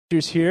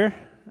She's here,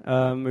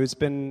 who's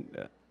been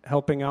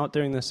helping out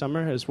during the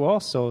summer as well.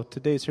 So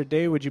today's her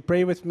day. Would you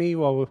pray with me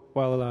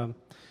while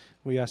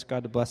we ask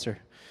God to bless her?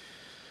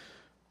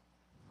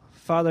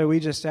 Father,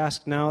 we just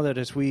ask now that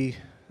as we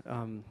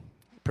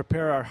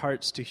prepare our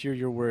hearts to hear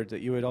your word,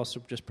 that you would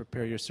also just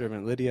prepare your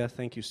servant Lydia.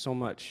 Thank you so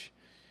much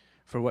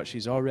for what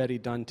she's already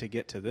done to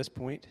get to this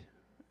point.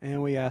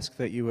 And we ask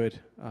that you would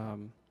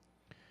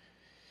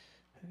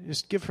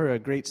just give her a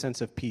great sense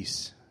of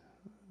peace,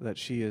 that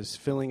she is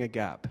filling a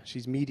gap.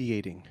 She's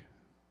mediating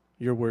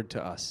your word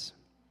to us.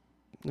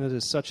 And it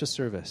is such a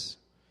service.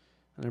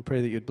 And I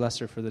pray that you'd bless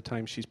her for the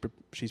time she's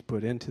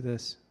put into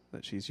this,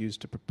 that she's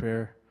used to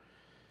prepare.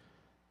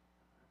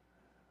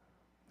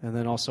 And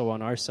then also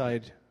on our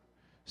side,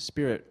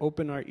 Spirit,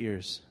 open our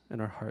ears and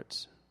our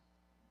hearts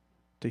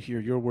to hear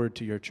your word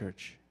to your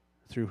church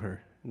through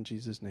her. In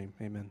Jesus' name,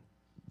 amen.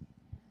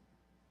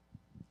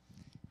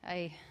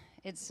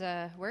 It's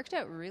worked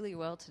out really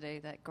well today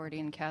that Gordy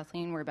and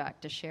Kathleen were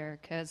back to share,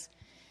 because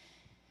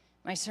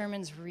my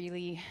sermon's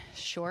really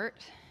short.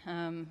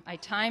 I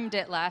timed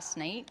it last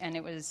night, and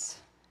it was,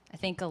 I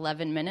think,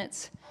 11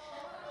 minutes.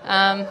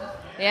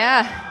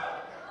 Yeah.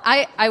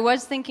 I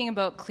was thinking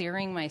about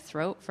clearing my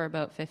throat for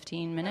about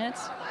 15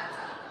 minutes,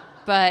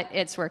 but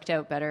it's worked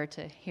out better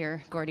to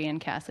hear Gordy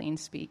and Kathleen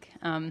speak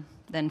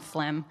than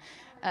phlegm.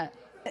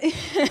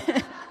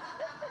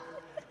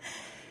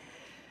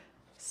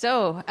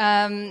 So,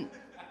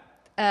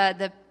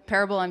 the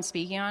parable I'm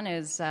speaking on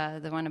is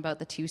the one about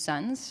the two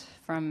sons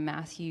from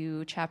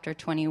Matthew chapter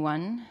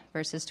 21,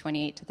 verses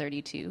 28 to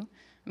 32.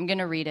 I'm going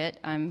to read it.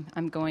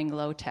 I'm going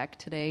low tech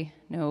today,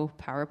 no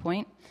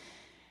PowerPoint.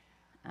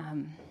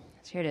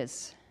 So here it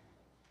is.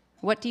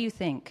 What do you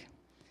think?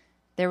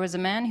 There was a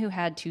man who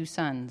had two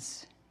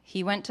sons.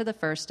 He went to the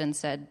first and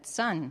said,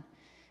 "Son,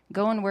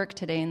 go and work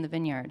today in the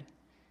vineyard."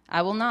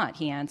 "I will not,"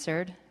 he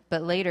answered,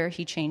 but later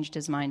he changed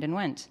his mind and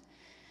went.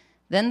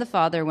 Then the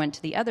father went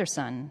to the other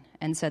son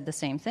and said the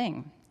same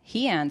thing.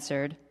 He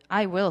answered,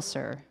 "I will,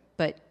 sir,"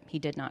 but he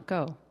did not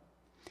go.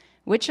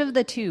 Which of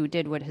the two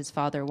did what his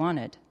father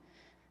wanted?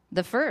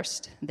 "The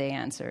first," they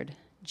answered.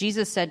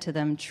 Jesus said to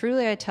them,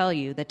 "Truly I tell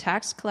you, the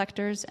tax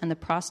collectors and the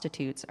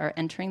prostitutes are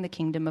entering the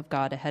kingdom of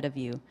God ahead of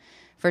you.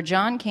 For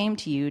John came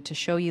to you to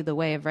show you the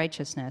way of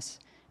righteousness,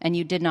 and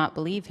you did not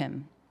believe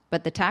him.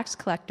 But the tax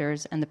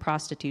collectors and the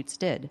prostitutes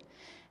did.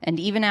 And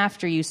even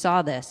after you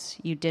saw this,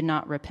 you did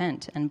not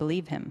repent and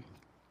believe him."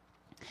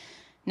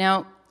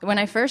 Now, when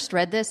I first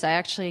read this,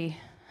 I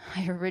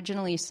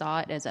originally saw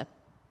it as a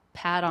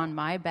pat on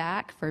my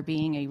back for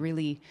being a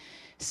really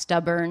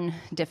stubborn,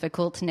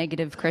 difficult,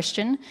 negative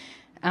Christian.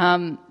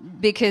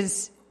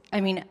 Because,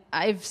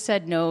 I've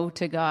said no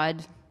to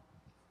God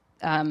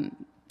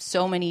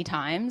so many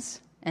times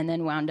and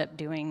then wound up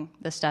doing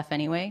the stuff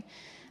anyway.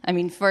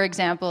 For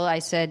example, I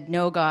said,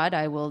 "No, God,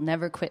 I will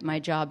never quit my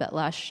job at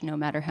Lush, no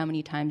matter how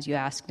many times you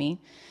ask me."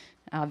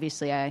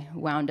 Obviously, I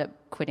wound up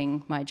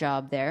quitting my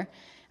job there.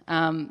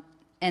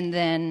 And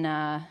then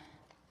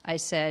I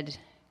said,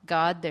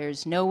 "God,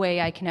 there's no way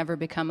I can ever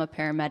become a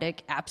paramedic.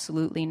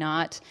 Absolutely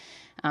not."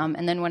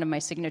 And then one of my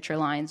signature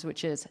lines,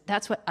 which is,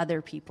 "That's what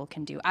other people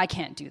can do. I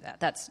can't do that.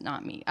 That's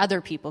not me.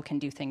 Other people can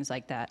do things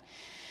like that."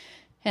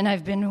 And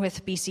I've been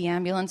with BC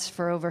Ambulance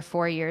for over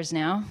 4 years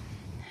now.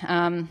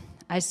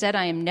 I said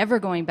I am never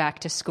going back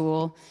to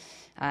school.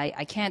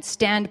 I can't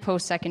stand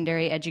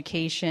post-secondary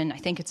education. I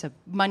think it's a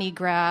money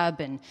grab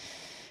and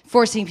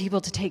forcing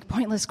people to take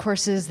pointless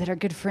courses that are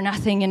good for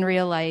nothing in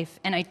real life.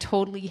 And I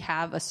totally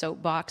have a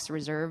soapbox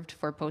reserved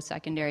for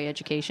post-secondary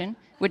education,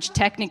 which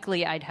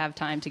technically I'd have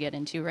time to get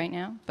into right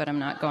now, but I'm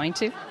not going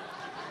to.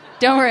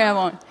 Don't worry, I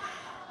won't.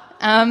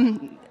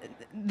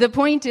 The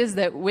point is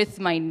that with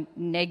my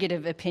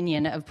negative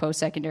opinion of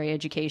post-secondary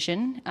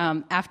education,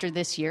 after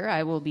this year,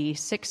 I will be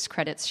 6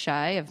 credits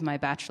shy of my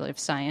Bachelor of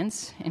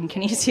Science in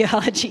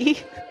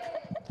Kinesiology.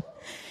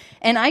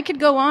 And I could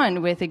go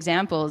on with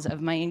examples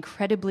of my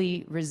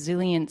incredibly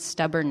resilient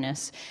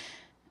stubbornness.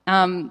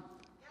 That's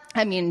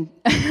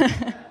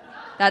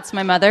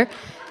my mother.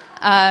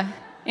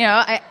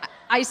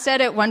 I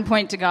said at one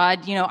point to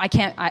God,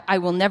 I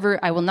will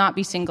not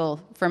be single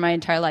for my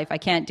entire life. I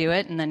can't do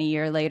it. And then a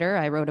year later,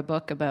 I wrote a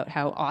book about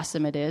how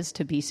awesome it is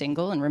to be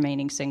single and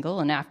remaining single.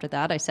 And after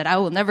that, I said, I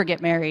will never get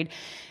married.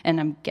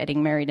 And I'm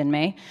getting married in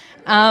May.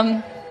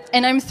 And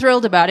I'm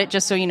thrilled about it,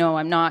 just so you know,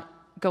 I'm not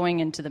going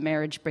into the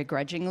marriage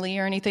begrudgingly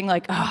or anything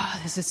like, oh,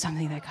 this is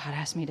something that God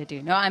asked me to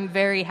do. No, I'm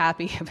very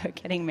happy about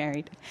getting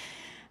married.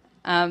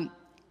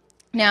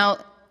 Now,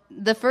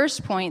 the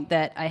first point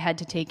that I had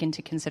to take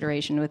into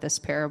consideration with this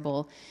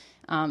parable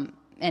and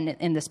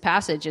in this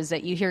passage is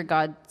that you hear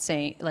God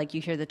say,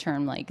 you hear the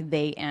term,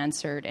 they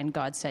answered and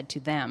God said to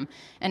them.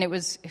 And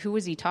who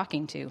was he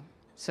talking to?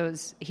 So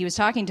he was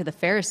talking to the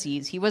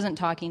Pharisees. He wasn't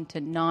talking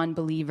to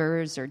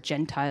non-believers or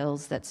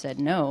Gentiles that said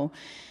no.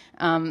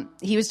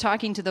 He was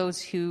talking to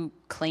those who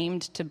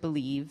claimed to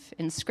believe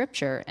in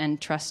Scripture and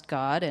trust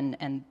God,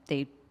 and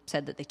they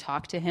said that they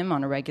talked to him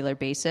on a regular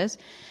basis.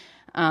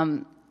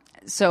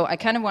 So I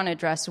kind of want to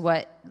address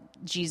what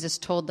Jesus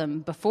told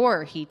them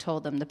before he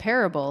told them the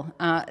parable.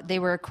 They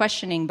were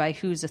questioning by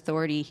whose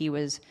authority he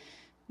was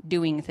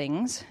doing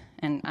things.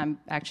 And I'm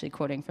actually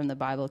quoting from the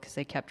Bible because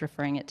they kept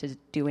referring it to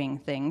doing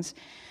things.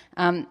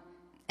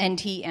 And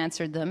he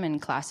answered them in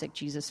classic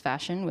Jesus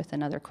fashion with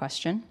another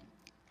question.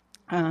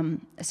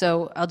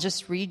 So I'll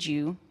just read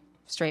you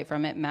straight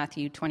from it,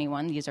 Matthew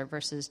 21. These are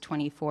verses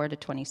 24 to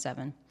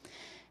 27.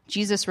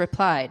 Jesus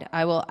replied,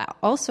 "I will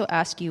also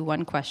ask you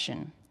one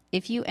question.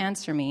 If you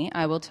answer me,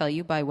 I will tell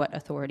you by what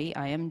authority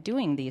I am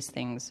doing these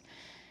things.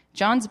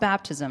 John's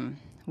baptism,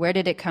 where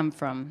did it come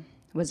from?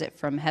 Was it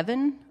from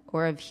heaven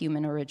or of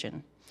human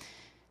origin?"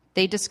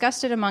 They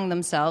discussed it among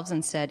themselves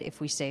and said, "If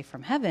we say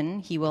from heaven,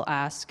 he will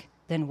ask,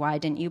 'Then why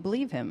didn't you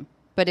believe him?'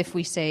 But if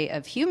we say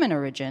of human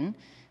origin,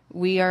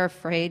 we are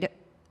afraid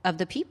of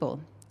the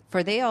people,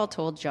 for they all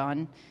hold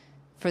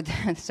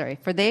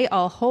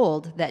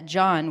that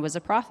John was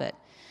a prophet."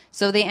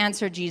 So they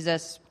answered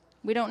Jesus,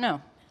 "We don't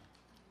know."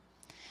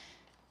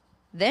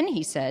 Then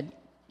he said,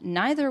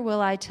 "Neither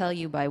will I tell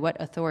you by what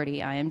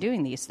authority I am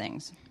doing these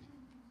things."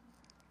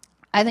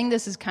 I think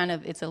this is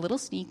it's a little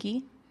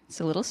sneaky. It's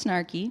a little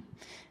snarky.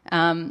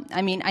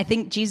 I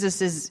think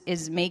Jesus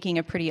is making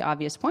a pretty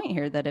obvious point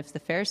here that if the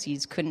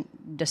Pharisees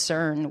couldn't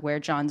discern where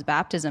John's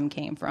baptism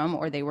came from,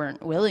 or they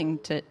weren't willing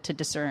to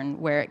discern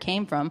where it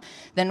came from,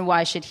 then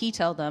why should he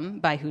tell them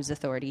by whose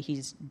authority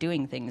he's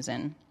doing things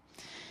in?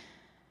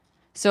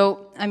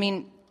 So,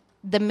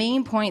 the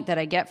main point that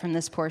I get from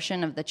this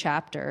portion of the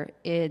chapter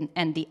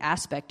and the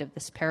aspect of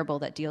this parable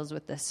that deals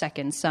with the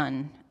second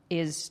son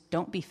is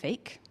don't be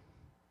fake.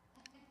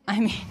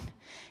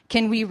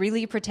 Can we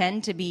really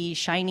pretend to be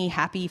shiny,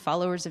 happy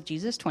followers of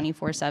Jesus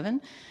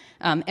 24/7?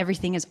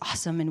 Everything is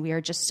awesome and we are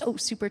just so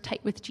super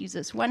tight with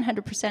Jesus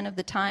 100% of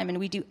the time, and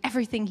we do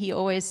everything he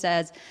always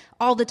says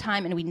all the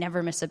time and we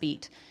never miss a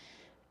beat.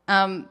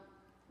 Now,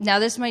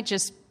 this might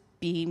just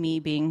be me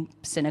being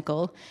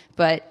cynical,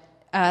 but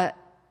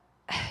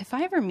if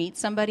I ever meet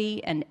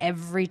somebody and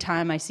every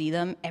time I see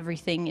them,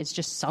 everything is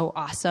just so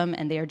awesome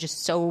and they are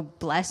just so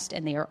blessed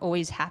and they are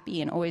always happy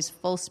and always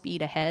full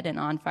speed ahead and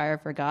on fire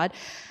for God,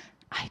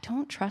 I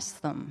don't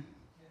trust them.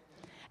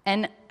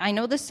 And I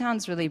know this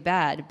sounds really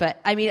bad, but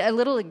a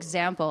little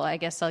example I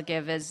guess I'll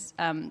give is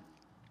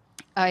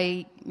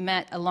I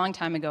met a long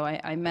time ago,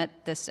 I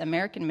met this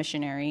American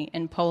missionary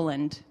in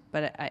Poland,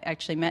 but I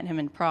actually met him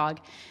in Prague.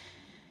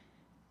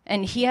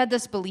 And he had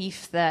this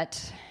belief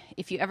that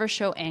if you ever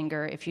show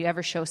anger, if you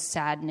ever show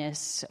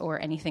sadness or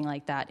anything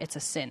like that, it's a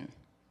sin.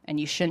 And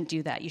you shouldn't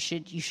do that. You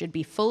should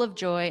be full of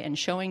joy and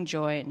showing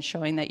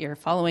that you're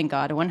following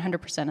God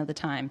 100% of the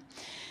time.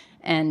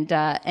 And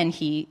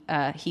he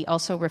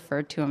also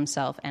referred to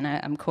himself, and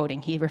I'm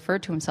quoting, he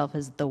referred to himself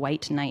as the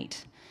White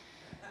Knight.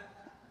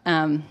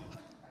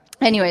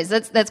 Anyways,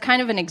 that's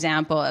kind of an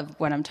example of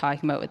what I'm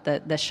talking about with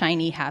the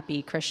shiny,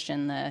 happy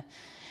Christian.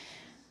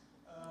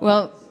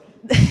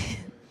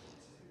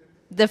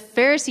 The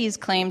Pharisees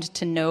claimed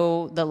to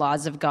know the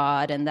laws of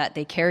God and that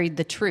they carried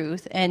the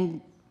truth, and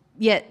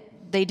yet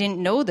they didn't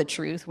know the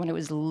truth when it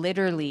was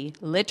literally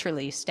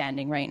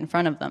standing right in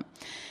front of them.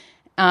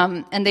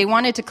 And they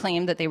wanted to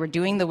claim that they were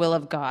doing the will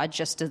of God,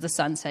 just as the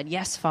son said,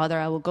 "Yes, Father,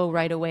 I will go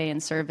right away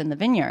and serve in the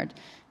vineyard."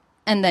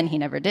 And then he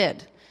never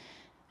did.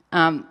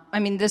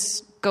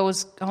 This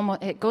goes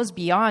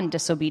beyond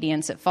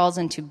disobedience. It falls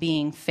into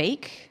being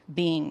fake,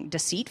 being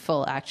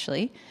deceitful,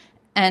 actually,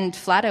 and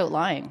flat out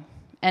lying.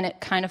 And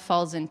it kind of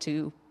falls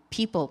into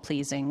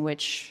people-pleasing,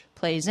 which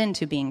plays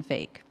into being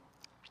fake.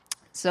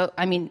 So,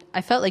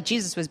 I felt like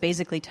Jesus was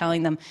basically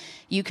telling them,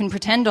 you can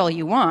pretend all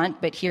you want,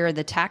 but here are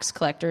the tax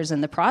collectors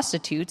and the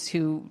prostitutes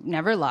who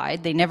never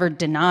lied. They never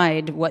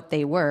denied what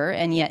they were,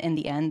 and yet in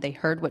the end, they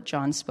heard what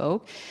John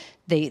spoke.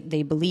 They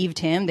believed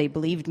him. They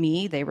believed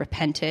me. They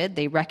repented.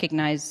 They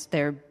recognized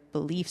their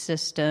belief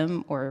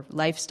system or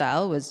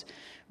lifestyle was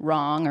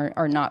wrong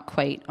or not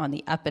quite on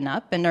the up and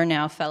up, and are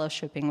now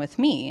fellowshipping with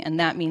me. And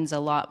that means a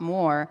lot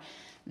more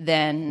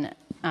than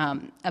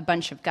a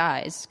bunch of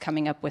guys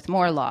coming up with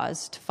more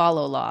laws to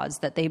follow laws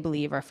that they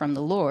believe are from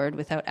the Lord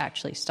without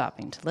actually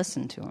stopping to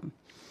listen to him.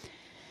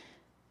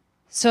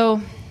 So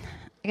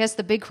I guess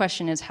the big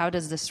question is, how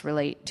does this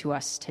relate to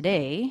us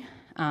today?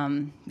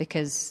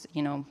 Because,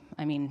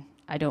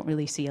 I don't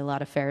really see a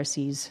lot of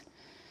Pharisees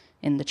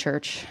in the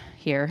church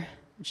here,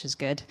 which is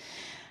good.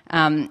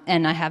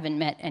 And I haven't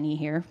met any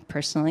here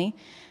personally.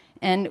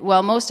 And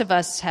while most of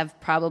us have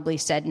probably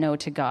said no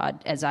to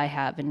God, as I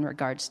have in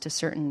regards to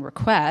certain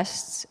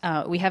requests,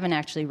 we haven't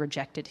actually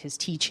rejected his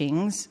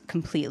teachings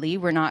completely.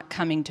 We're not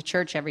coming to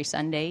church every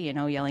Sunday,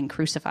 yelling,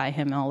 "Crucify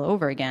him" all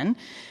over again.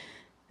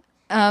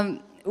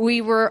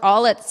 We were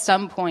all at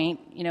some point,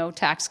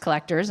 tax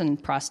collectors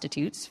and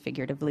prostitutes,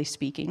 figuratively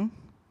speaking.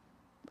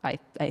 I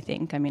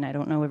think. I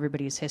don't know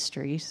everybody's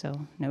history,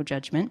 so no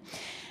judgment.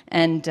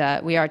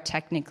 And we are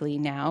technically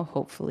now,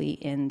 hopefully,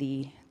 in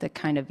the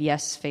kind of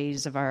yes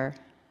phase of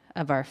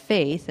our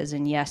faith, as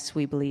in yes,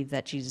 we believe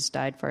that Jesus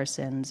died for our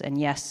sins,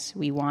 and yes,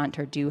 we want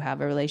or do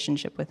have a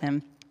relationship with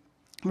him,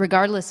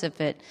 regardless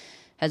if it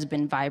has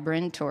been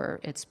vibrant or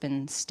it's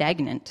been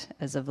stagnant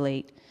as of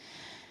late.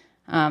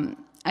 I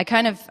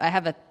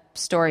have a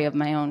story of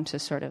my own to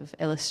sort of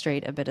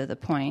illustrate a bit of the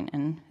point,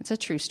 and it's a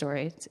true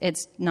story.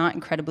 It's not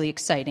incredibly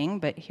exciting,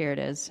 but here it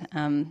is.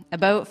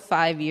 About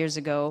 5 years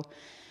ago,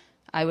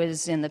 I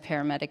was in the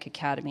paramedic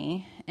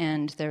academy,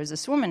 and there was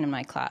this woman in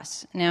my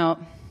class. Now,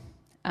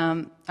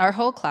 our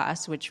whole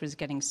class, which was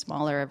getting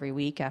smaller every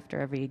week after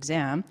every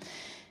exam,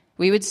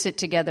 we would sit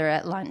together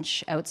at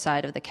lunch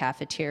outside of the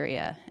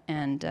cafeteria,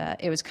 and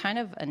it was kind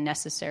of a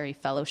necessary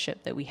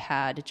fellowship that we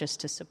had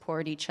just to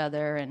support each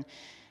other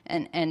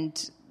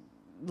and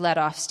let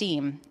off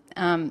steam.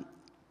 And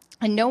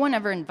no one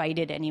ever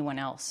invited anyone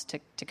else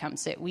to come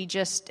sit. We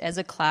just, as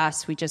a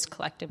class, we just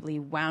collectively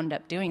wound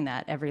up doing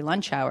that every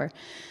lunch hour.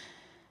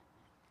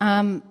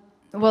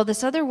 Well,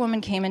 this other woman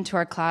came into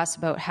our class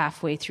about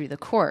halfway through the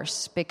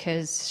course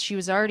because she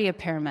was already a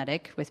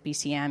paramedic with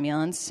BC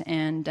Ambulance,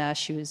 and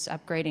she was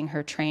upgrading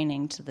her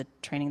training to the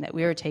training that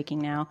we were taking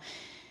now.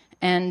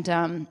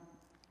 And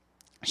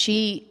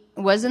she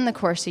was in the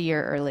course a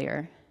year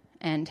earlier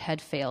and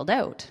had failed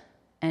out.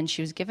 And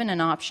she was given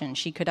an option.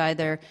 She could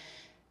either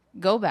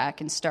go back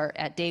and start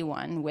at day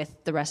one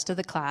with the rest of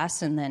the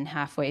class, and then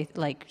halfway,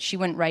 she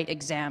wouldn't write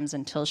exams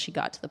until she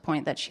got to the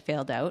point that she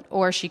failed out,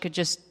 or she could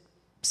just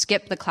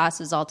skip the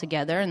classes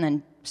altogether and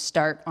then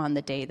start on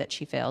the day that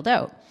she failed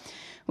out.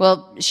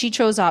 Well, she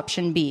chose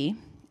option B,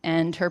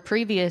 and her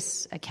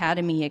previous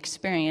academy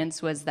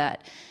experience was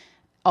that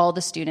all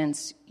the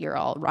students, you're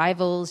all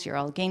rivals, you're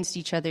all against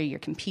each other, you're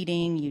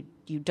competing,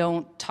 you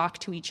don't talk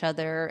to each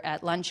other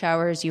at lunch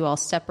hours, you all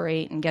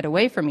separate and get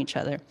away from each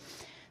other.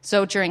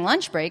 So during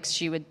lunch breaks,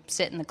 she would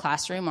sit in the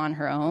classroom on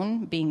her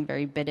own, being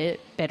very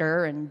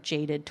bitter and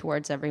jaded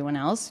towards everyone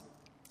else.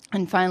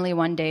 And finally,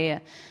 one day,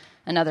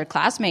 another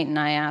classmate and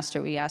I asked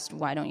her,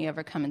 why don't you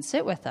ever come and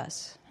sit with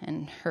us?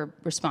 And her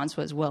response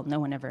was, well, no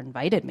one ever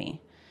invited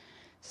me.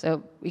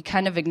 So we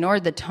kind of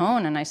ignored the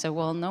tone, and I said,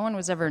 well, no one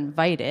was ever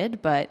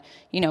invited, but,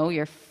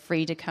 you're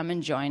free to come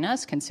and join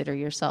us. Consider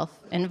yourself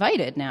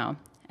invited now.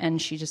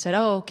 And she just said,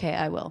 oh, okay,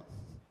 I will.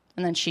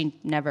 And then she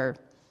never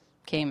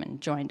came and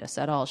joined us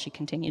at all. She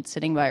continued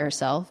sitting by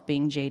herself,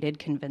 being jaded,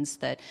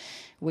 convinced that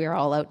we're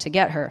all out to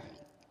get her.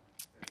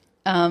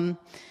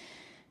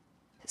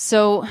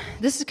 So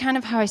this is kind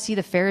of how I see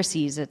the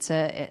Pharisees. It's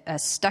a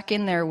stuck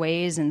in their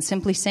ways, and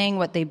simply saying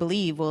what they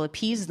believe will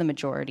appease the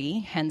majority,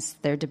 hence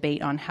their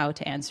debate on how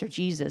to answer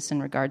Jesus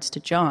in regards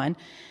to John.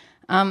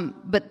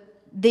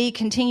 But they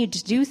continue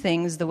to do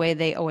things the way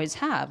they always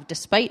have,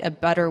 despite a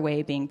better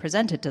way being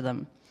presented to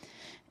them.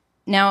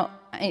 Now,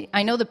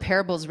 I know the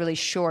parable is really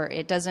short.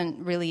 It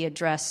doesn't really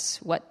address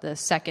what the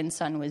second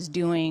son was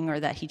doing or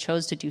that he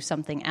chose to do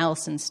something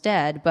else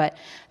instead, but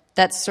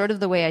that's sort of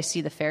the way I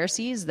see the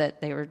Pharisees, that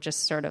they were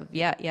just sort of,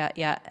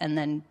 yeah, and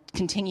then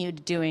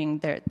continued doing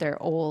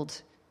their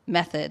old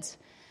methods.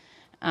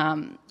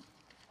 Now,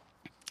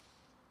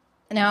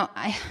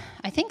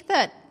 I think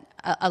that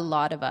a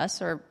lot of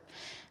us, or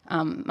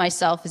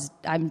myself,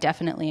 I'm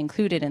definitely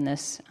included in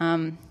this,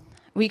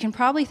 we can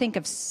probably think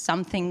of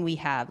something we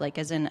have, like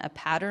as in a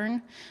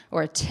pattern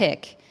or a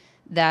tick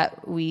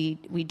that we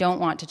don't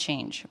want to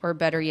change, or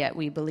better yet,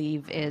 we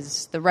believe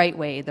is the right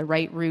way, the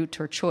right route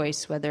or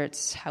choice, whether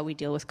it's how we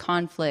deal with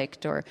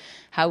conflict or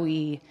how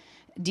we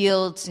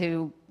deal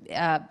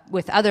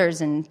with others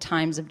in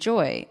times of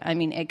joy. I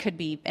mean, it could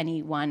be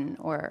any one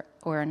or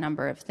a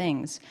number of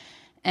things.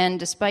 And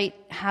despite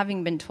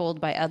having been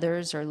told by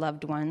others or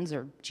loved ones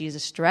or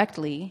Jesus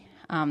directly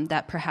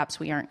that perhaps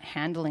we aren't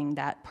handling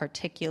that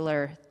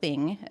particular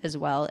thing as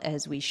well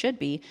as we should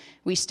be,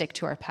 we stick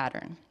to our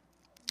pattern,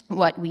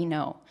 what we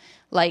know,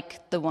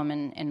 like the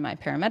woman in my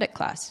paramedic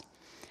class.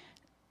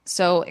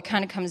 So it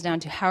kind of comes down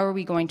to, how are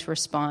we going to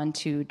respond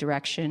to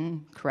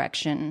direction,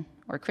 correction,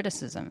 or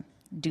criticism?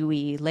 Do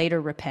we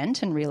later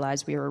repent and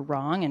realize we were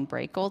wrong and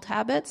break old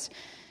habits?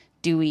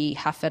 Do we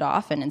huff it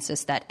off and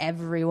insist that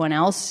everyone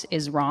else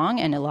is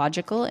wrong and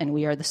illogical and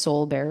we are the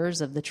sole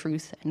bearers of the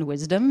truth and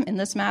wisdom in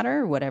this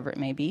matter, whatever it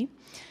may be?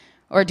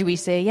 Or do we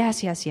say,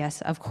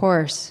 yes, of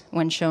course,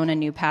 when shown a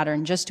new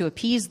pattern, just to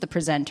appease the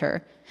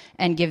presenter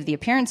and give the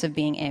appearance of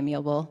being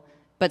amiable,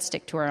 but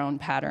stick to our own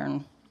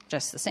pattern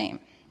just the same?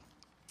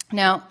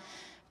 Now,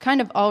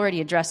 kind of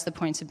already addressed the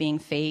points of being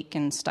fake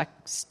and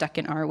stuck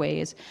in our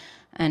ways,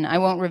 and I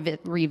won't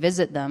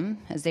revisit them,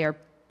 as they are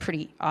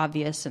pretty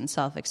obvious and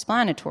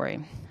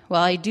self-explanatory.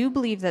 Well, I do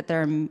believe that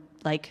there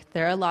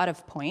are a lot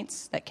of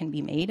points that can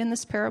be made in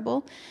this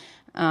parable.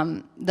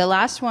 The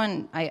last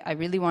one I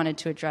really wanted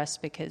to address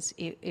because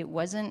it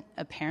wasn't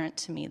apparent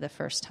to me the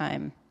first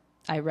time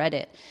I read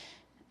it,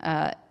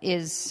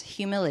 is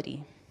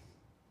humility.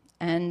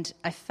 And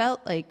I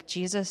felt like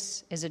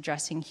Jesus is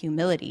addressing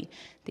humility,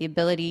 the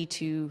ability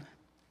to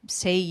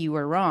say you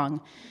were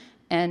wrong.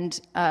 And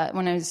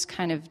when I was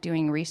kind of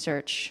doing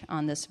research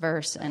on this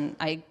verse, and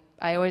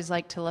I always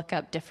like to look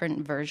up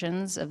different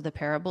versions of the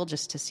parable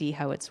just to see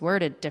how it's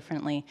worded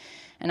differently.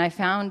 And I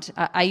found,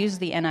 I use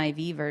the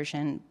NIV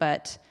version,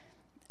 but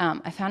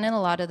I found in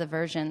a lot of the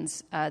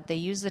versions, they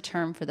use the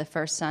term for the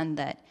first son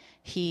that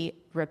he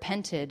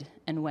repented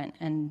and went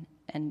and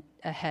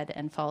ahead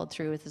and followed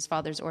through with his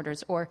father's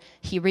orders, or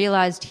he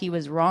realized he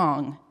was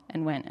wrong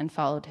and went and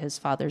followed his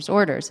father's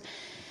orders.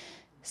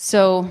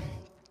 So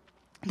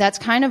that's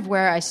kind of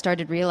where I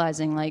started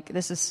realizing, like,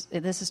 this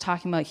is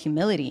talking about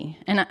humility.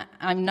 And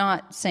I'm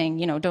not saying,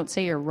 don't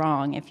say you're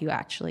wrong if you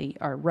actually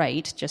are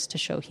right, just to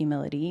show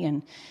humility.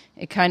 And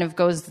it kind of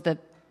goes the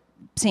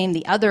same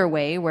the other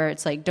way, where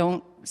it's like,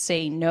 don't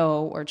say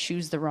no or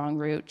choose the wrong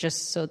route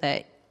just so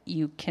that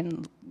you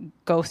can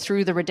go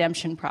through the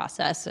redemption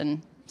process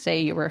and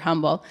say you were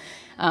humble.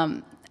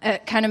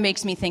 It kind of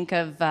makes me think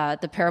of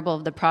the parable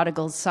of the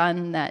prodigal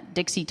son that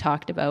Dixie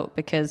talked about,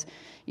 because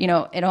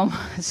it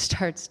almost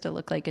starts to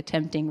look like a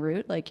tempting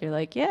route. Like, you're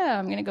like, yeah,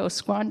 I'm going to go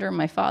squander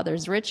my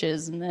father's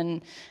riches, and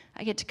then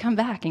I get to come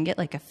back and get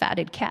like a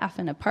fatted calf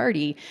and a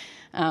party.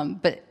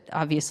 But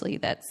obviously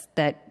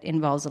that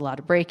involves a lot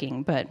of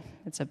breaking, but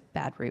it's a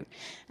bad route.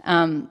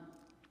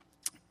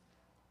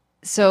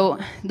 So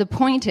the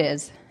point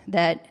is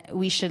that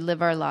we should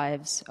live our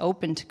lives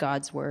open to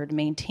God's word,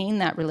 maintain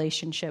that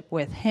relationship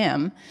with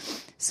him,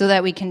 so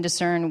that we can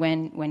discern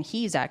when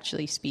he's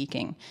actually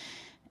speaking.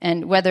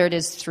 And whether it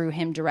is through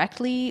him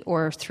directly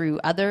or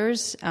through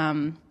others.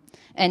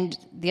 And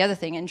the other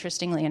thing,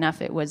 interestingly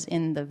enough, it was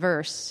in the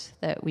verse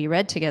that we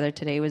read together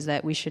today, was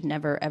that we should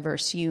never, ever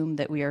assume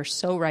that we are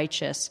so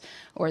righteous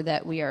or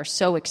that we are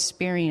so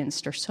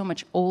experienced or so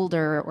much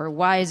older or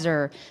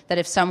wiser that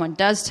if someone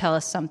does tell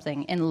us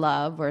something in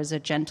love or as a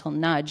gentle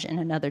nudge in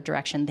another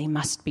direction, they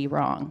must be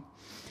wrong.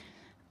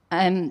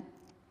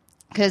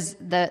 Because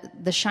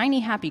the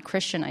shiny, happy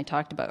Christian I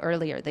talked about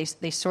earlier,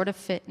 they sort of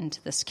fit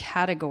into this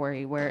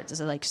category where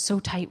it's like so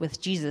tight with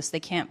Jesus, they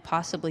can't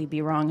possibly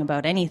be wrong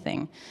about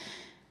anything.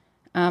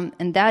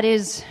 And that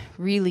is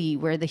really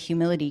where the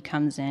humility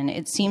comes in.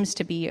 It seems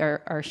to be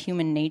our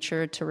human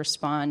nature to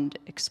respond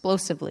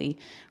explosively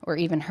or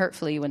even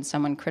hurtfully when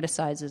someone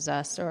criticizes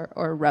us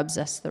or rubs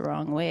us the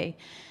wrong way.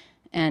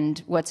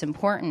 And what's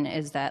important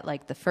is that,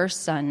 like the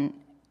first son,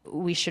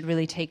 we should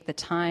really take the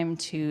time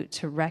to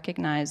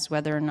recognize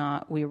whether or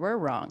not we were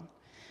wrong,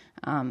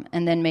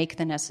 and then make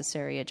the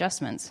necessary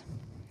adjustments.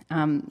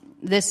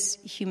 This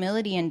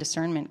humility and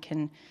discernment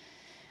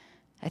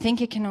I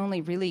think it can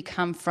only really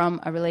come from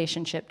a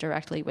relationship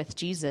directly with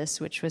Jesus,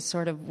 which was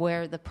sort of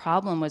where the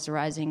problem was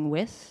arising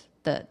with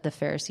the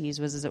Pharisees.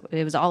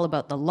 It was all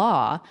about the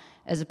law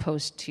as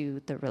opposed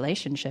to the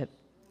relationship.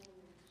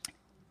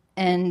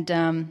 And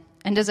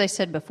as I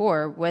said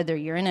before, whether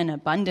you're in an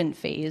abundant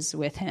phase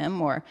with him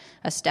or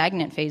a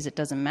stagnant phase, it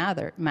doesn't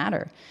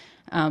matter.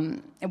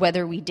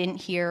 Whether we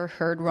didn't hear,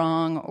 heard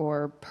wrong,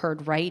 or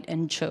heard right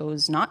and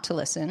chose not to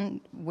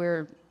listen,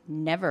 we're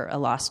never a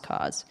lost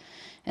cause.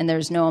 And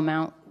there's no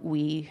amount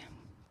we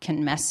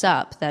can mess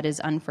up that is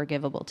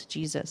unforgivable to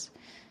Jesus.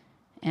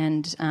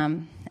 And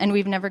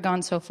we've never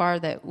gone so far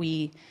that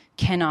we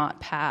cannot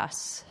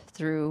pass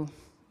through,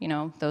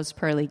 those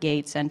pearly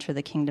gates, enter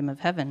the kingdom of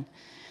heaven.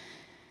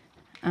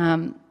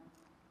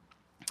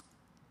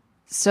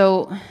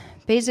 So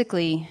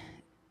basically,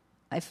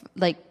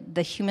 like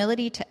the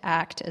humility to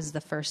act as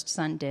the first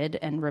son did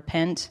and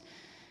repent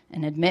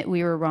and admit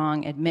we were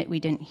wrong, admit we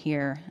didn't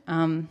hear.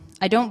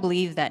 I don't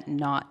believe that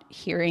not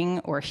hearing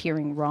or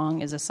hearing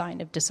wrong is a sign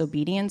of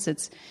disobedience.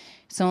 It's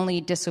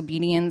only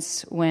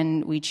disobedience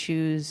when we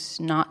choose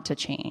not to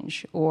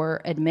change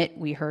or admit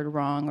we heard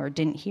wrong or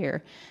didn't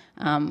hear,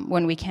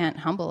 when we can't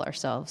humble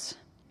ourselves.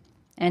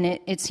 And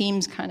it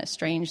seems kind of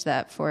strange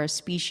that for a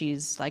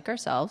species like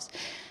ourselves,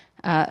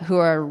 who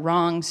are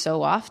wrong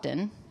so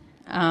often,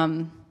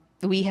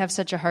 we have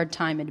such a hard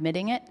time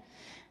admitting it.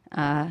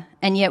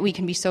 And yet we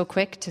can be so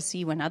quick to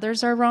see when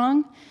others are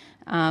wrong.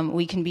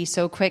 We can be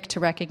so quick to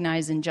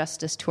recognize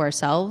injustice to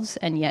ourselves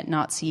and yet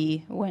not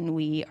see when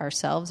we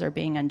ourselves are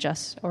being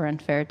unjust or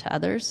unfair to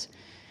others.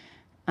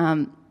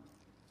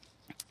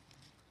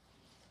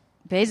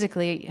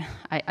 Basically,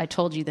 I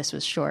told you this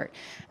was short.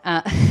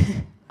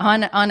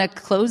 On a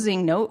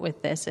closing note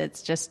with this,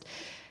 it's just,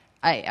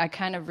 I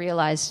kind of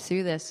realized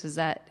through this is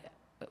that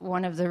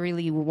one of the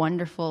really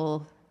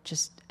wonderful,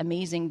 just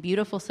amazing,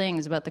 beautiful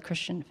things about the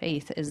Christian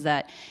faith is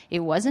that it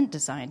wasn't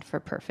designed for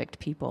perfect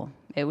people.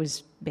 It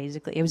was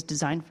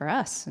designed for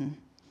us, and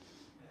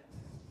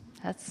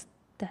that's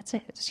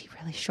it. It's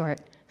really short.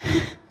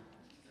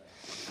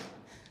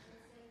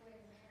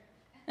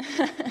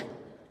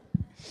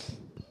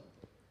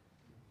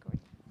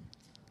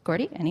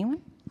 Gordy,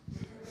 anyone?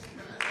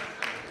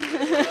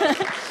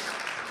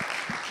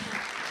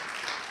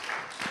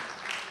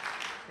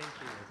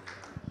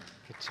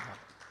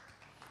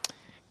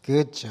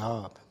 Good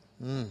job.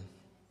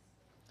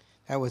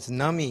 That was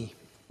nummy.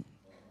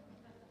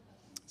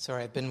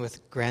 Sorry, I've been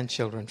with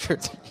grandchildren for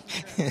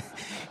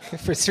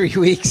 3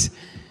 weeks.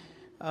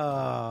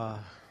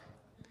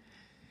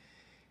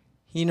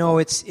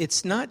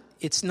 It's not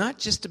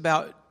just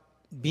about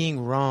being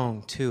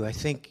wrong too. I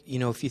think,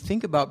 if you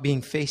think about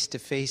being face to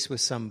face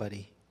with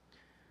somebody,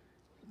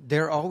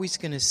 they're always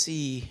going to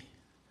see,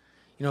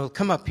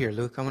 Come up here,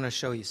 Luke. I want to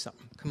show you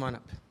something. Come on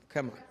up.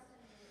 Come on.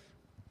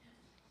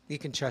 You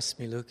can trust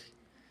me, Luke.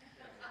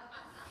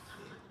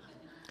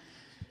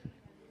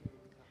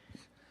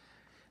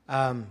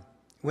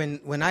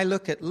 When I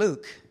look at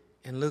Luke,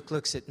 and Luke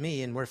looks at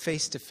me, and we're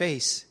face to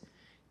face,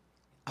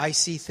 I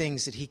see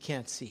things that he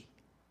can't see.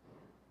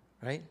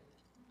 Right?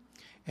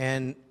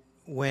 And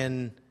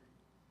when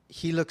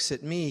he looks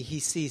at me, he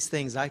sees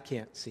things I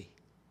can't see.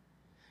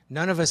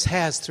 None of us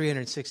has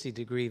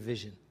 360-degree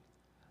vision.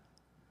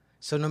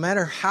 So no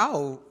matter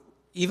how,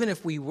 even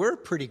if we were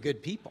pretty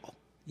good people,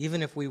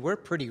 even if we were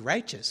pretty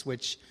righteous,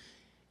 which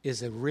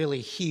is a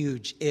really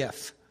huge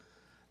if,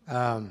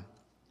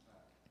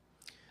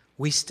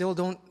 we still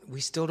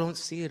don't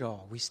see it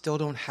all. We still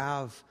don't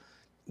have.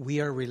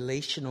 We are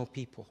relational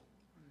people.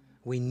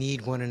 We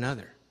need one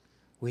another.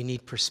 We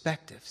need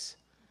perspectives,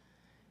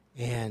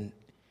 and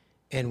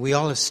we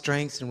all have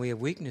strengths and we have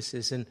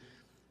weaknesses. And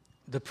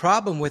the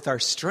problem with our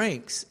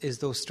strengths is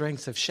those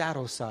strengths of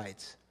shadow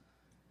sides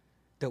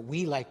that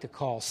we like to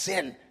call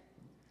sin,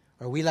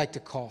 or we like to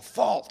call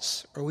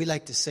faults, or we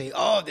like to say,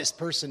 oh, this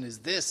person is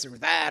this or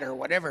that or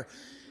whatever.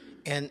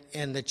 And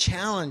the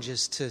challenge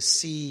is to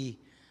see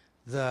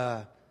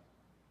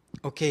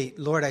okay,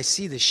 Lord, I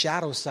see the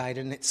shadow side,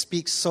 and it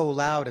speaks so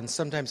loud and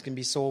sometimes can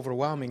be so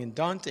overwhelming and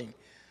daunting.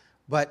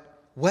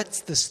 But what's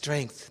the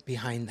strength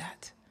behind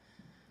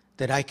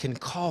that I can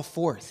call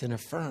forth and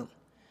affirm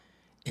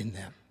in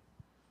them?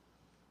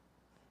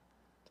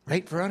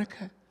 Right,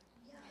 Veronica?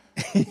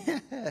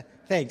 Yeah.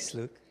 Thanks,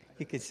 Luke.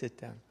 You can sit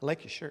down. I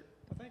like your shirt.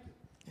 Well, thank you.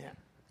 Yeah.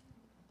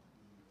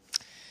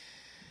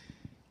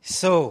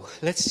 So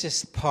let's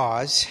just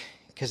pause,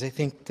 because I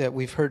think that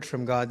we've heard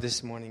from God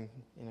this morning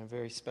in a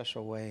very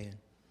special way.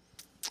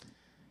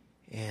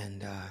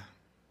 And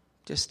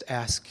just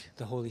ask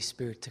the Holy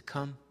Spirit to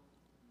come.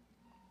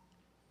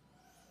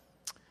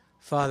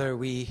 Father,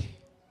 we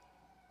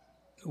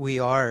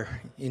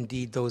are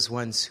indeed those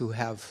ones who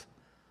have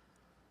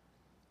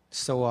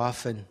so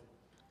often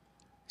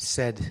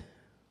said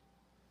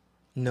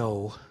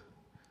no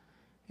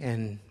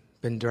and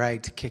been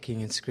dragged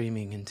kicking and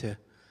screaming into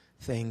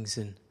things,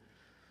 and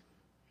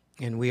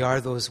we are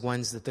those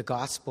ones that the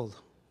gospel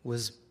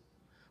was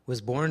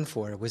born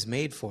for, was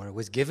made for,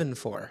 was given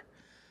for.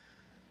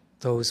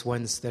 Those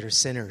ones that are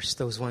sinners,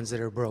 those ones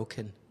that are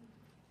broken.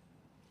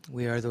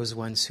 We are those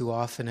ones who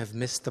often have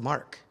missed the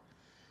mark.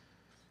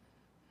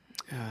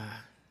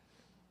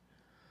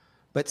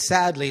 But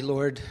sadly,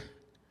 Lord,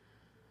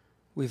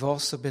 we've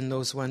also been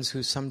those ones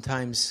who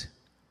sometimes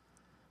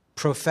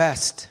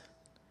professed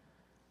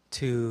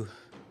to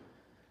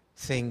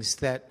things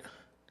that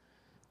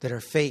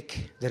are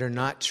fake, that are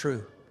not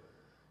true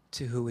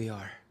to who we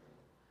are.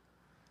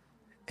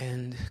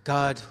 And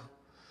God,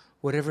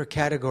 whatever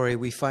category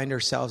we find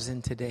ourselves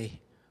in today,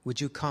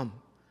 would you come?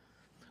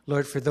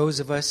 Lord, for those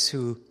of us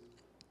who've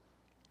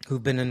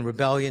been in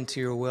rebellion to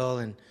your will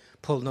and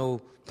pulled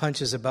no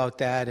punches about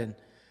that and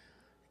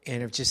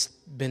have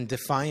just been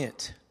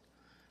defiant,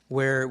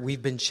 where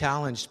we've been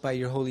challenged by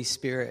your Holy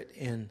Spirit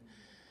and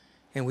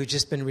we've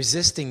just been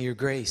resisting your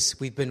grace.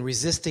 We've been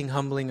resisting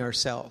humbling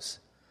ourselves.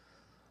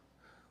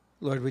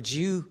 Lord, would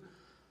you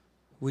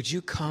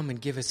come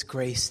and give us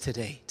grace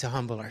today to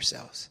humble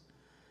ourselves?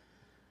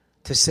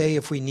 To say,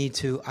 if we need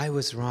to, I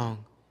was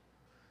wrong.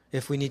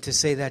 If we need to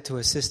say that to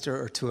a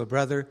sister or to a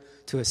brother,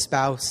 to a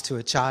spouse, to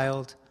a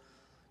child,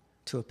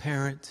 to a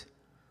parent,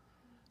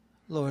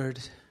 Lord,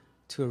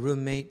 to a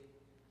roommate,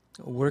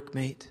 a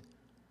workmate,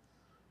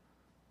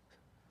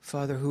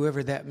 Father,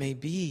 whoever that may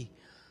be,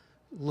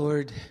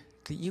 Lord,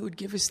 that you would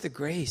give us the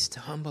grace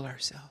to humble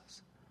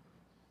ourselves.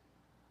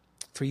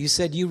 For you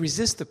said you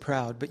resist the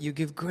proud, but you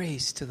give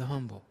grace to the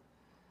humble.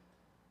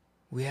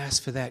 We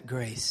ask for that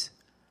grace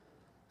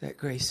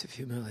of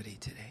humility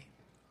today.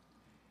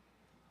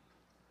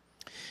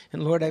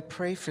 And Lord, I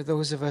pray for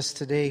those of us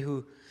today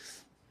who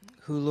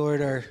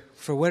Lord, are,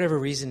 for whatever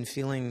reason,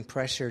 feeling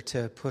pressure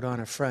to put on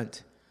a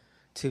front,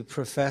 to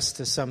profess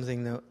to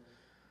something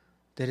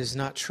that is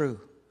not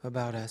true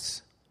about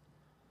us.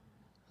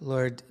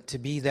 Lord, to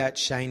be that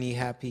shiny,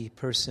 happy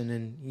person,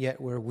 and yet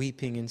we're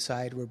weeping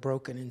inside, we're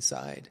broken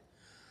inside.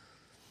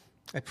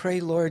 I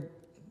pray, Lord,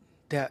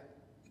 that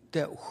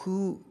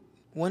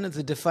one of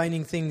the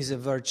defining things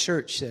of our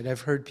church that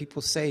I've heard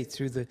people say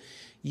through the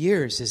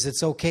years is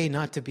it's okay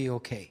not to be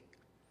okay.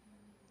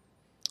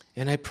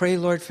 And I pray,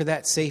 Lord, for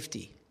that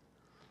safety.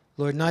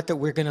 Lord, not that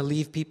we're going to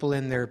leave people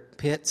in their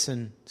pits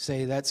and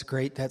say, that's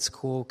great, that's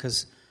cool,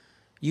 because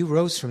you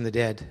rose from the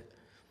dead.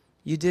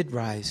 You did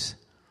rise.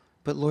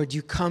 But Lord,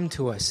 you come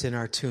to us in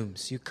our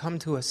tombs. You come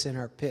to us in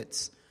our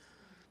pits.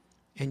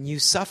 And you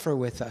suffer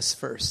with us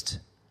first.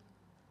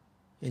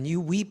 And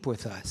you weep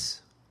with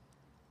us.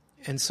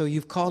 And so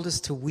you've called us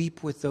to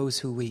weep with those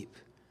who weep.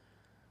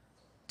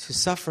 To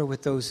suffer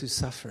with those who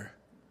suffer.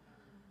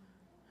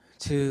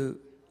 To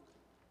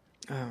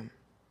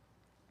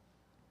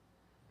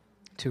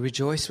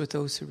rejoice with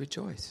those who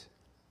rejoice.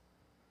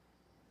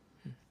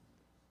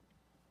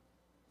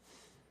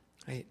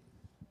 I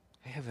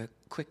have a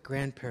quick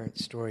grandparent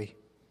story.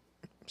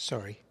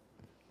 Sorry.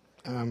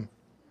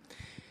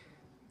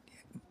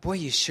 boy,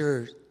 you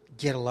sure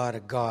get a lot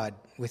of God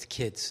with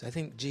kids. I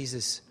think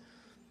Jesus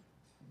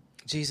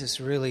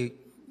really,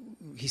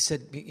 he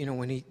said, you know,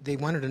 when they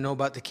wanted to know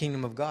about the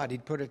kingdom of God,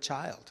 he'd put a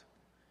child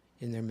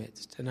in their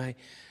midst. And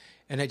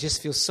I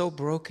just feel so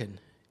broken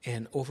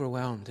and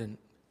overwhelmed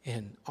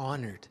and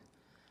honored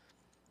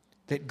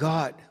that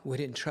God would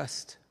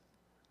entrust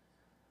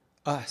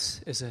us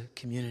as a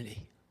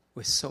community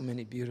with so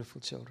many beautiful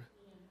children.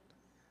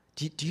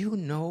 Do you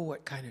know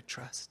what kind of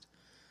trust?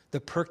 The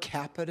per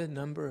capita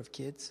number of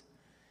kids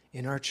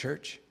in our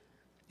church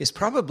is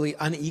probably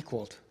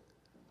unequaled.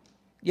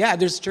 Yeah,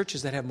 there's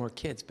churches that have more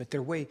kids, but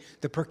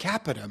the per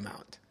capita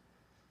amount,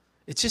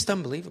 it's just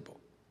unbelievable.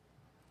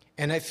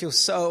 And I feel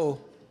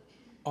so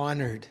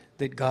honored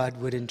that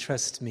God would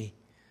entrust me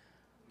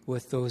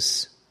with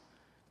those,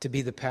 to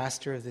be the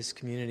pastor of this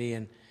community,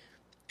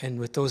 and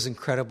with those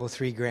incredible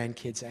 3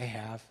 grandkids I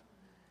have,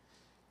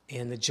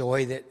 and the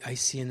joy that I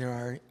see in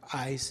their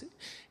eyes,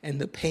 and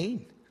the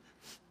pain.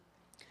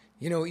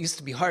 You know, it used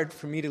to be hard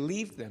for me to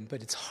leave them,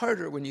 but it's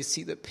harder when you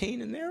see the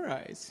pain in their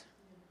eyes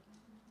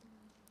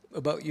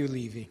about you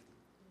leaving.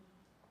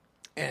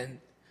 And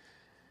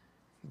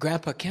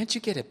Grandpa, can't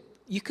you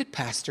you could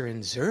pastor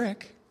in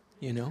Zurich,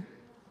 you know?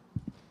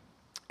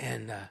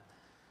 And,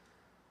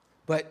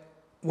 but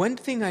one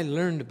thing I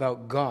learned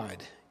about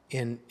God,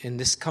 and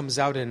this comes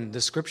out in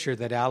the scripture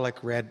that Alec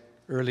read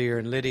earlier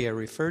and Lydia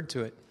referred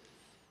to it,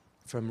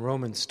 from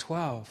Romans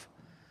 12,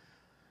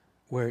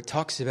 where it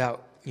talks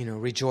about, you know,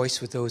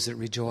 rejoice with those that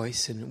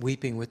rejoice and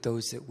weeping with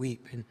those that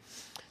weep. And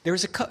there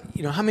was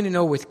how many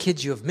know with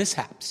kids you have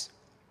mishaps?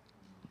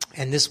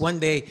 And this one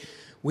day,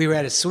 we were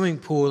at a swimming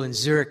pool in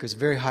Zurich. It was a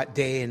very hot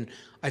day, and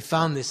I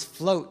found this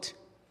float,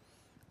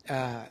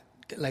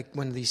 like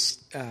one of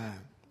these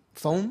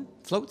foam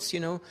floats,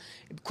 you know,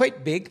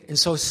 quite big. And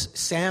so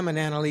Sam and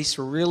Annalise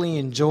were really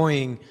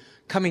enjoying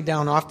coming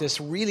down off this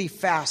really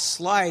fast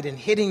slide and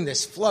hitting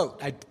this float.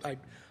 I'd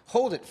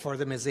hold it for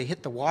them as they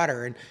hit the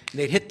water, and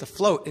they'd hit the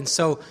float. And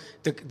so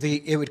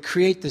it would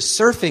create this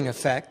surfing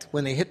effect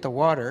when they hit the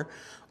water,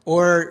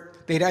 or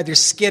they'd either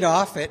skid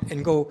off it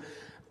and go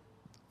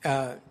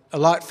a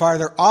lot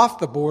farther off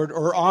the board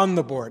or on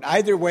the board.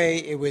 Either way,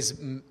 it was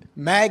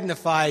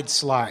magnified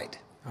slide,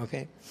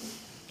 okay?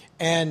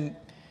 And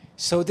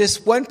so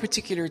this one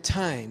particular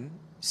time,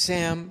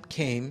 Sam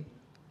came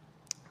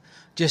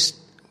just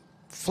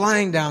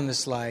flying down the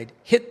slide,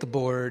 hit the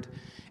board,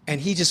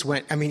 and he just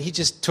he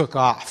just took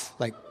off.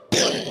 Like,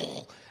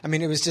 I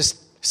mean, it was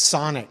just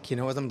sonic, you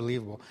know, it was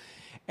unbelievable.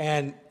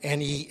 And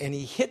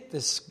he hit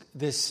this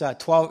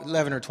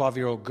 11 or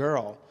 12-year-old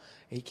girl.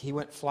 He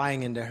went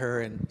flying into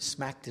her and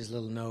smacked his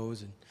little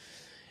nose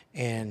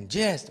and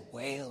just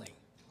wailing.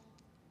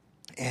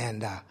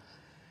 And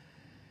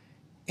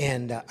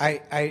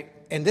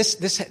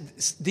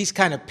these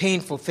kind of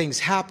painful things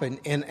happen,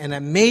 and I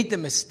made the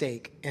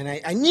mistake, and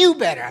I knew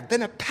better. I've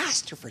been a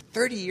pastor for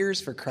 30 years,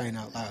 for crying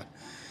out loud.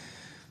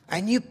 I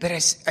knew, but I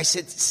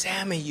said,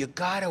 Sammy, you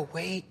gotta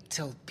wait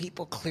till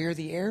people clear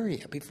the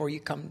area before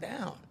you come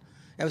down.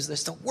 That's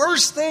the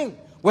worst thing.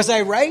 Was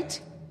I right?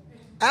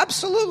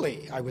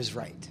 Absolutely, I was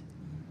right.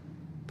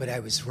 But I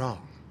was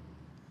wrong.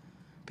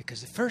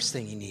 Because the first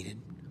thing he needed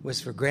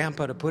was for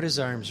Grandpa to put his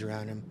arms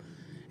around him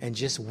and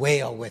just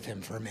wail with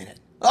him for a minute.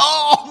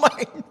 Oh,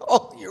 my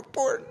nose, your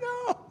poor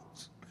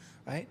nose.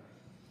 Right?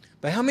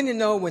 But how many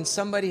know when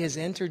somebody has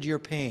entered your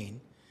pain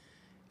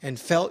and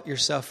felt your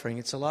suffering,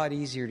 it's a lot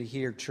easier to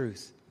hear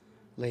truth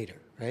later,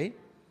 right?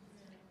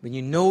 When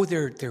you know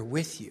they're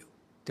with you,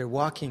 they're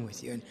walking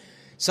with you. And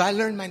so I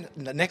learned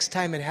the next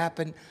time it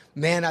happened,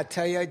 man, I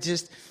tell you, I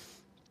just,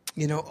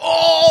 you know,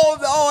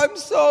 I'm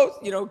so,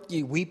 you know,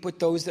 you weep with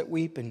those that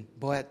weep. And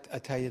boy, I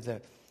tell you,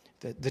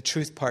 the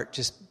truth part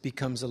just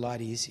becomes a lot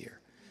easier.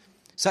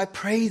 So I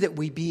pray that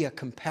we be a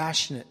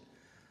compassionate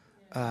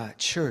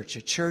church,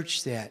 a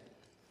church that,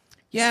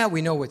 yeah,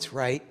 we know what's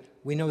right.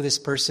 We know this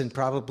person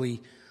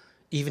probably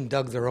even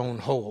dug their own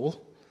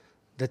hole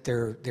that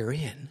they're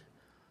in.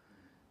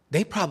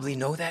 They probably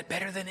know that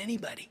better than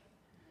anybody.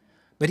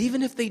 But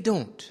even if they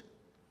don't,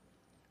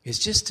 it's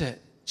just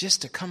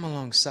to come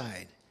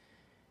alongside.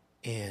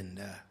 And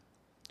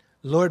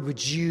Lord,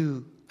 would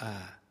you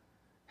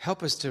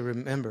help us to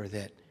remember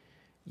that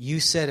you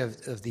said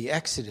of the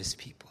Exodus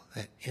people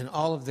that in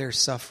all of their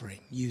suffering,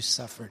 you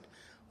suffered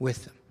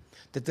with them.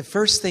 That the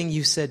first thing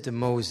you said to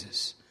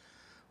Moses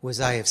was,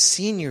 I have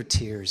seen your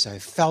tears,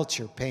 I've felt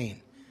your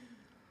pain,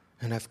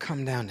 and I've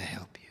come down to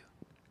help you.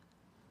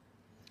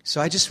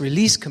 So I just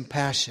release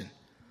compassion.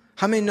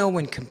 How many know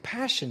when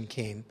compassion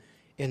came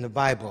in the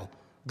Bible,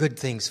 good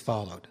things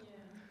followed?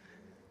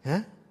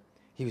 Huh?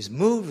 He was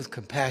moved with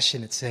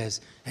compassion, it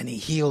says, and he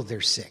healed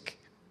their sick.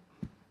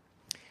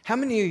 How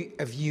many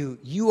of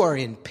you are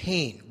in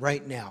pain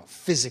right now,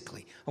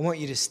 physically? I want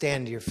you to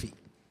stand to your feet.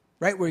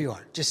 Right where you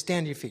are. Just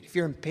stand to your feet. If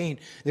you're in pain,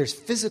 there's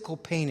physical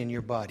pain in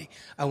your body.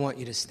 I want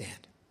you to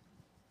stand.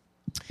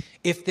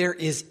 If there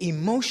is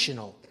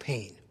emotional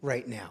pain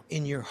right now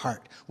in your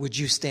heart, would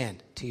you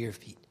stand to your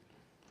feet?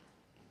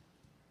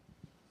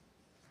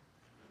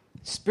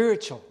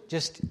 Spiritual,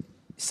 just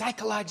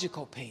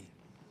psychological pain.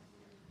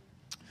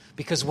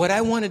 Because what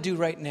I want to do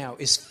right now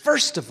is,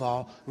 first of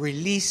all,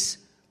 release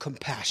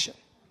compassion.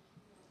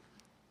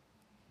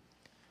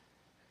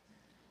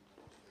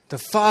 The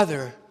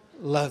Father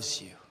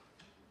loves you.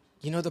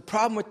 You know, the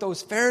problem with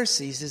those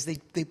Pharisees is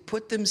they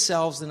put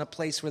themselves in a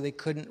place where they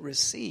couldn't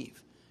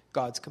receive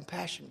God's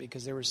compassion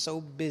because they were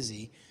so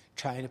busy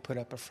trying to put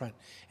up a front.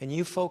 And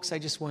you folks, I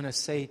just want to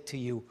say to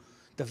you,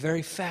 the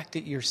very fact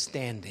that you're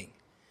standing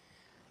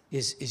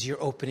is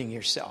you're opening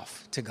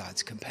yourself to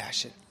God's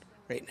compassion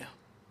right now.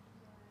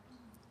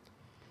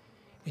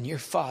 And your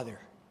Father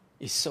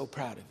is so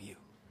proud of you.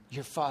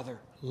 Your Father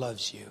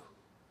loves you.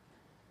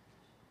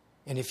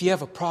 And if you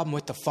have a problem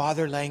with the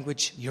father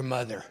language, your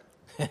mother.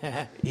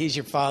 He's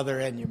your father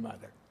and your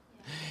mother.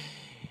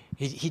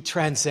 He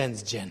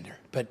transcends gender,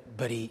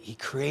 but he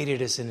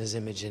created us in his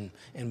image, and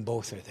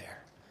both are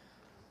there.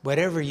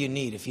 Whatever you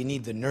need, if you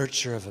need the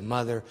nurture of a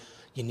mother,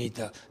 you need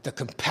the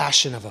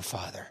compassion of a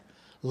father,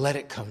 let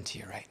it come to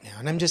you right now.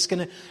 And I'm just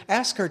going to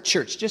ask our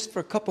church, just for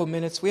a couple of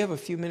minutes, we have a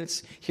few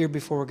minutes here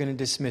before we're going to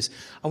dismiss.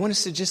 I want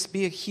us to just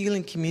be a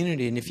healing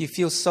community. And if you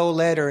feel so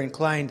led or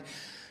inclined,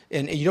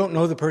 and you don't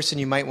know the person,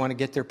 you might want to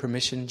get their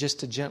permission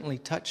just to gently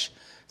touch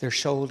their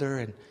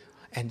shoulder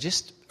and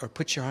just, or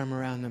put your arm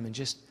around them and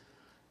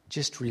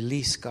just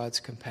release God's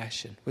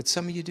compassion. Would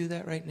some of you do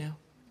that right now?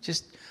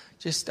 Just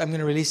I'm going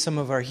to release some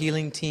of our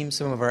healing team,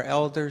 some of our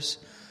elders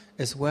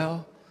as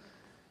well,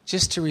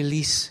 just to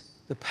release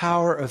the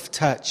power of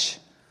touch,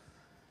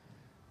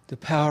 the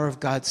power of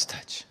God's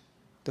touch,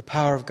 the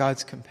power of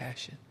God's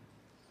compassion.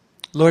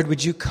 Lord,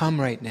 would you come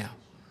right now?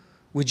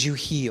 Would you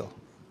heal?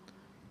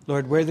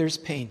 Lord, where there's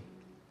pain,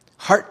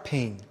 heart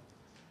pain,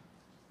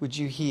 would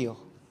you heal?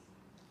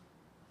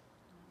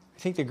 I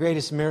think the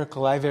greatest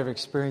miracle I've ever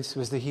experienced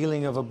was the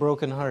healing of a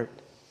broken heart.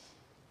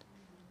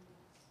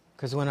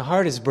 Because when a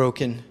heart is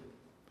broken,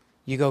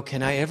 you go,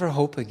 can I ever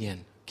hope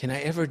again? Can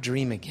I ever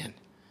dream again?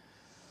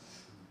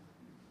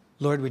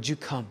 Lord, would you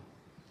come?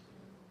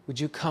 Would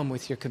you come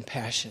with your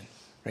compassion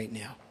right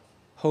now?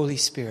 Holy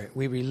Spirit,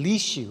 we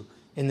release you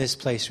in this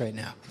place right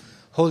now.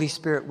 Holy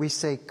Spirit, we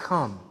say,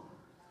 come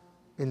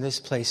in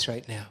this place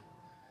right now.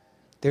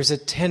 There's a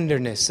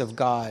tenderness of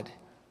God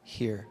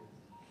here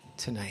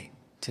tonight,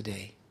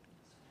 today.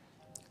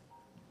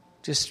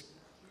 Just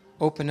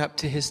open up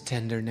to his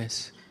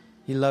tenderness.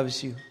 He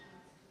loves you.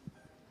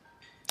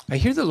 I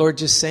hear the Lord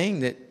just saying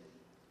that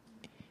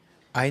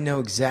I know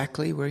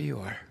exactly where you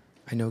are.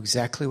 I know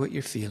exactly what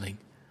you're feeling.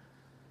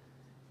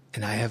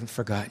 And I haven't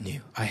forgotten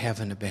you. I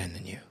haven't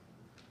abandoned you.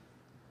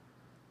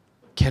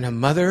 Can a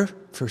mother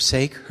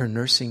forsake her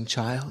nursing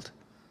child?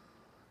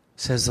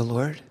 Says the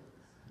Lord.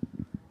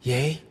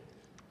 Yea.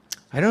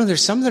 I don't know,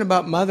 there's something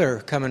about mother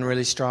coming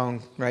really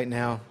strong right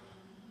now.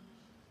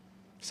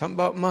 Something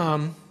about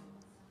mom.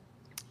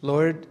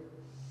 Lord,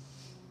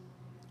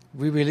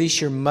 we release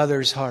your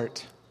mother's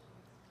heart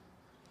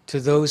to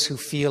those who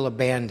feel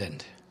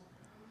abandoned,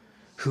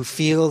 who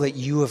feel that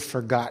you have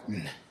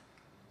forgotten.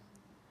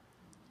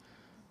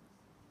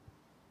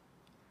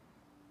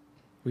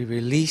 We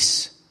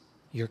release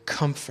your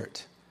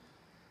comfort.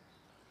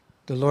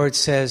 The Lord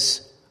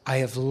says, I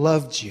have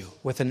loved you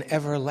with an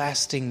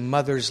everlasting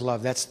mother's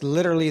love. That's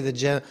literally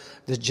the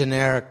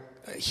generic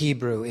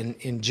Hebrew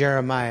in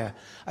Jeremiah.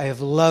 I have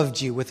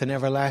loved you with an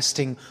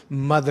everlasting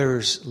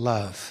mother's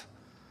love.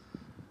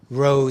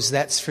 Rose,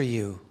 that's for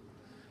you.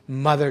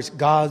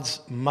 God's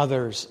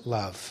mother's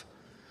love.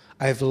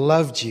 I have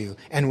loved you,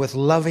 and with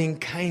loving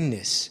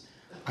kindness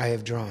I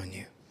have drawn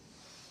you.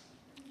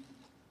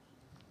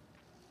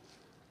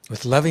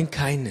 With loving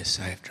kindness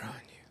I have drawn you.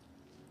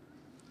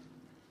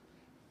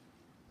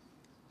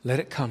 Let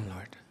it come,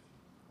 Lord.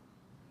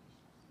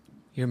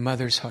 Your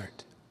mother's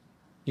heart,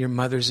 your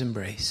mother's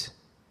embrace.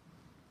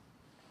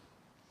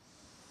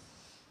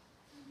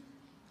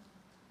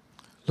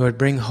 Lord,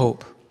 bring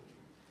hope.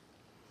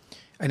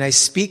 And I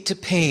speak to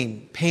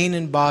pain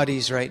in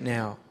bodies right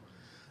now.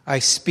 I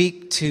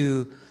speak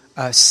to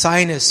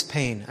sinus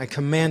pain. I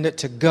command it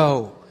to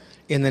go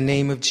in the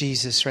name of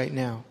Jesus right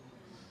now.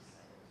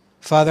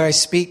 Father, I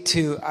speak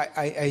to,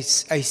 I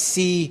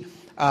see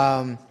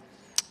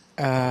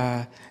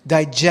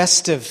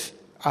digestive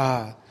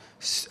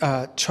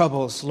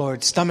troubles,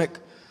 Lord, stomach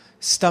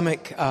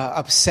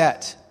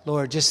upset,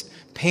 Lord, just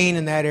pain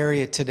in that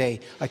area today.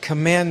 I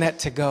command that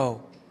to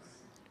go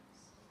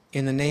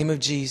in the name of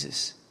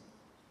Jesus.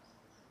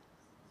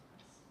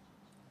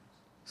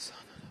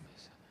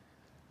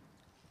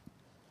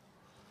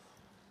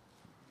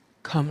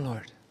 Come,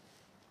 Lord.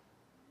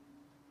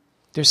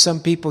 There's some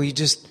people, you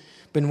just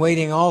been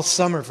waiting all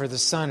summer for the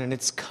sun, and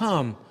it's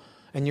come,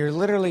 and you're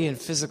literally in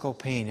physical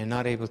pain and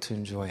not able to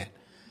enjoy it.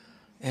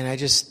 And I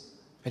just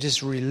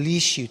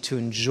release you to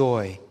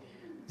enjoy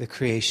the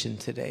creation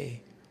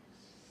today.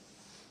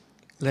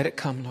 Let it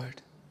come,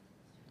 Lord.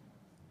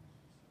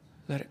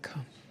 Let it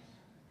come.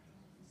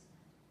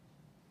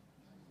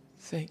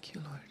 Thank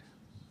you, Lord.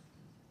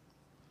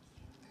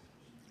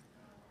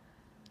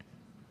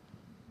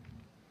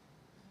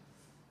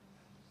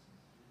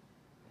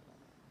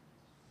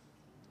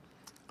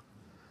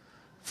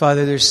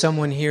 Father, there's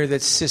someone here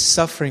that's just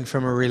suffering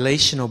from a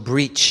relational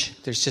breach.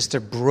 There's just a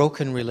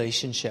broken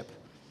relationship.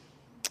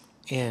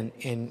 And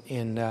it's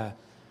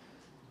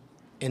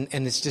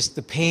just,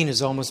 the pain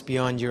is almost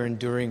beyond your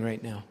enduring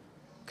right now,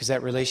 because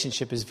that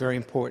relationship is very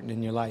important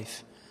in your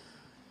life.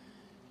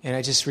 And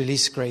I just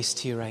release grace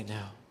to you right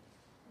now.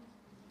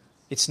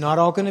 It's not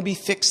all going to be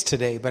fixed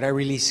today, but I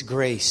release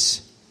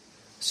grace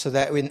so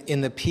that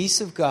in the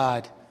peace of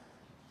God,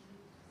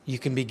 you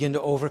can begin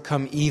to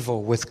overcome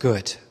evil with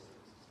good.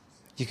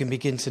 You can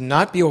begin to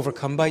not be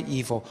overcome by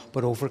evil,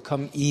 but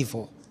overcome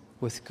evil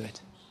with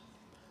good.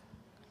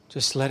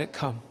 Just let it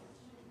come.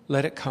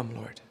 Let it come,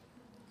 Lord.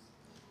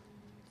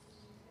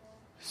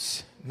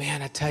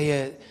 Man, I tell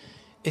you,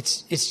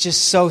 it's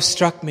just so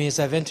struck me as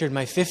I've entered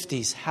my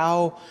 50s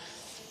how,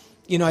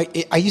 you know,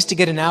 I used to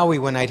get an owie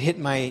when I'd hit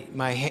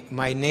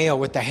my nail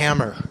with the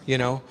hammer, you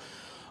know,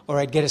 or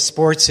I'd get a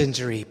sports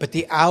injury. But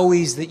the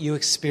owies that you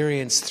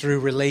experience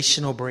through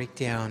relational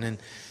breakdown and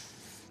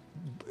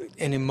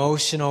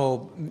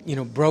emotional, you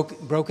know,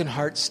 broken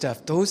heart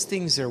stuff, those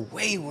things are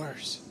way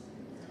worse,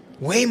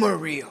 way more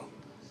real.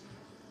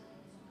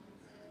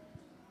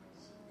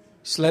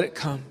 Just let it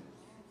come.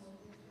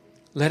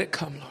 Let it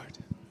come, Lord.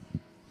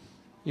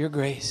 Your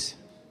grace.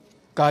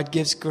 God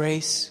gives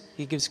grace.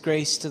 He gives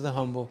grace to the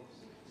humble.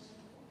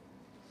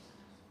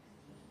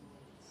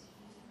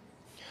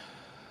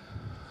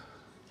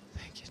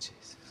 Thank you,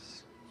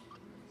 Jesus.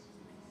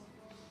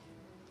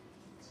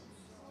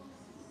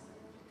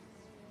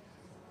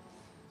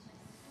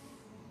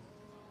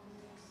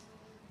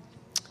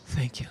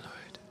 Thank you, Lord.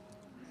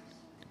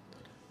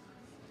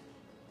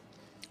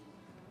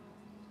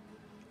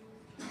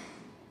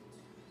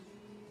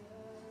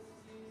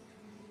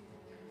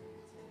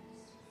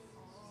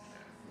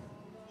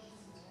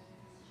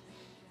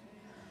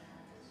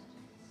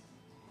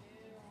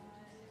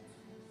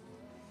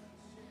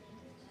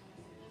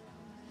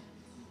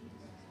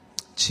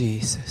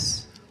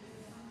 Jesus.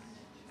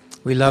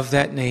 We love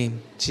that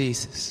name,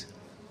 Jesus.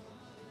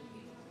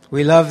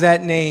 We love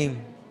that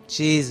name,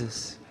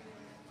 Jesus.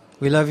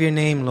 We love your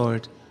name,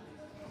 Lord.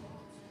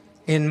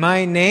 In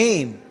my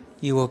name,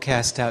 you will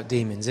cast out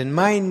demons. In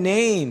my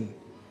name,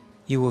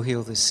 you will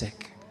heal the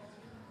sick.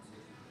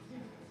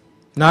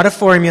 Not a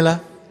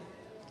formula.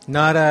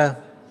 Not a,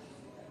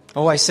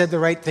 oh, I said the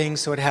right thing,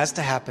 so it has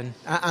to happen.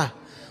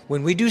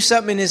 When we do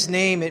something in His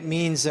name, it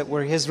means that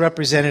we're His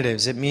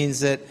representatives. It means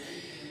that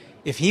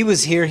if He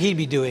was here, He'd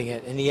be doing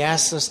it. And He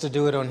asks us to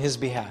do it on His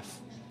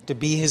behalf. To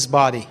be His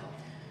body.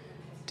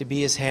 To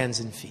be His hands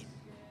and feet.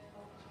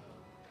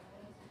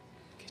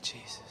 Thank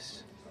you,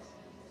 Jesus.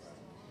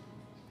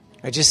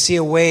 I just see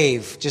a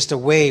wave. Just a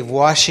wave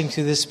washing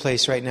through this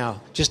place right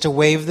now. Just a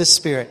wave of the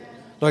Spirit.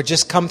 Lord,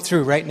 just come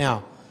through right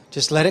now.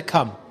 Just let it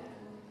come.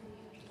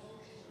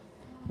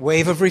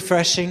 Wave of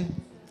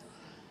refreshing.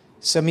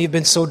 Some of you have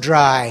been so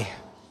dry.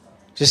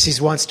 Just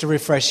He wants to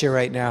refresh you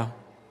right now.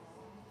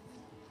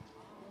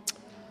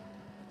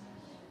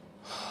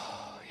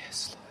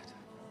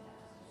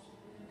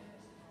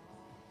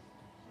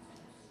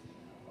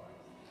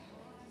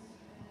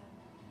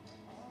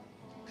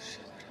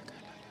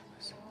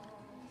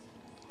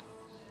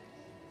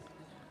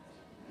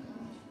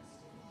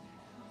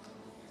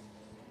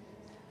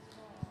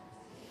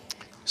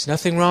 There's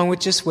nothing wrong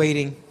with just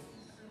waiting.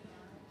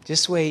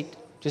 Just wait.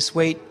 Just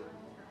wait.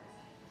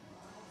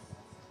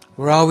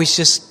 We're always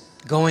just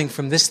going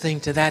from this thing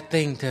to that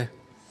thing to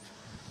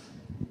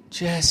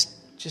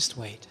just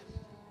wait.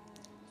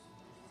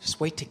 Just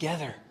wait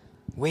together.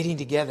 Waiting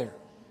together.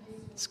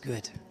 It's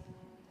good.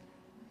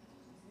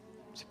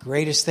 It's the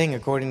greatest thing,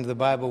 according to the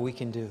Bible, we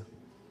can do.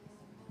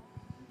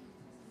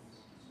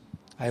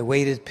 I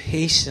waited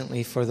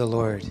patiently for the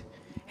Lord,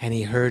 and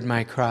He heard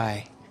my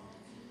cry.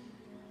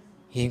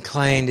 He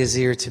inclined His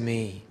ear to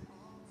me.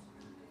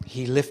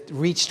 He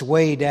reached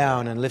way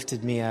down and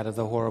lifted me out of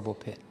the horrible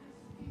pit.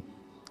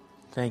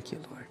 Thank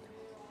you, Lord.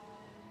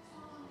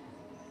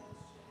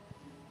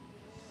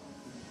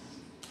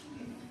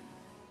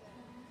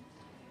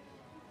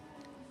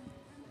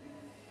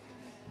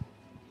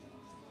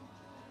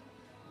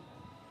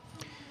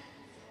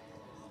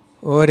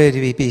 Ore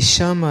di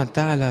bishama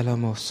tala la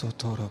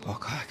mosotoro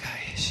bokaka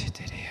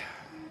yeshiteria.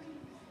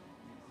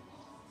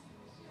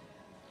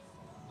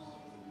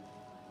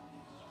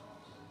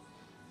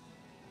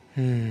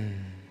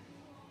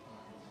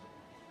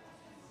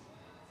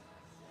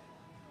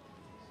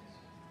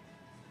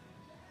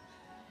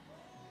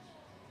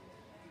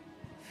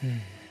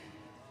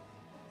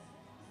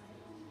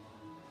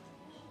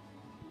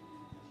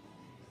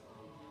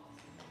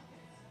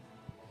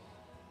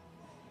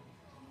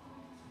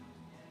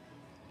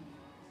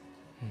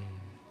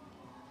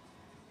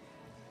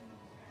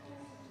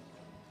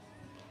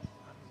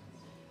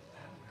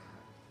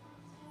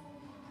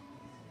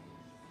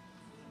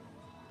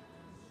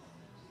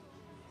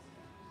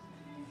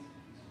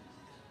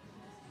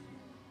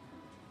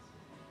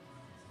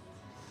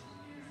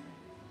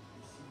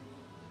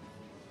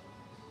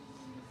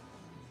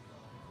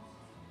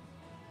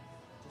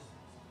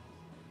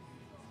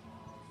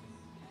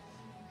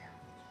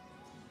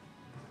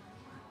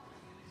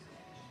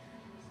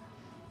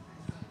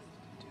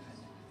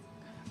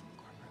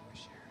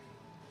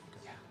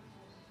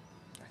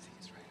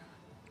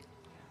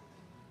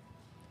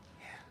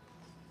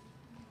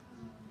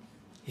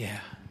 Yeah.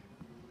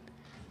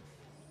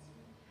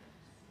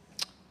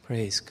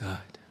 Praise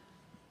God.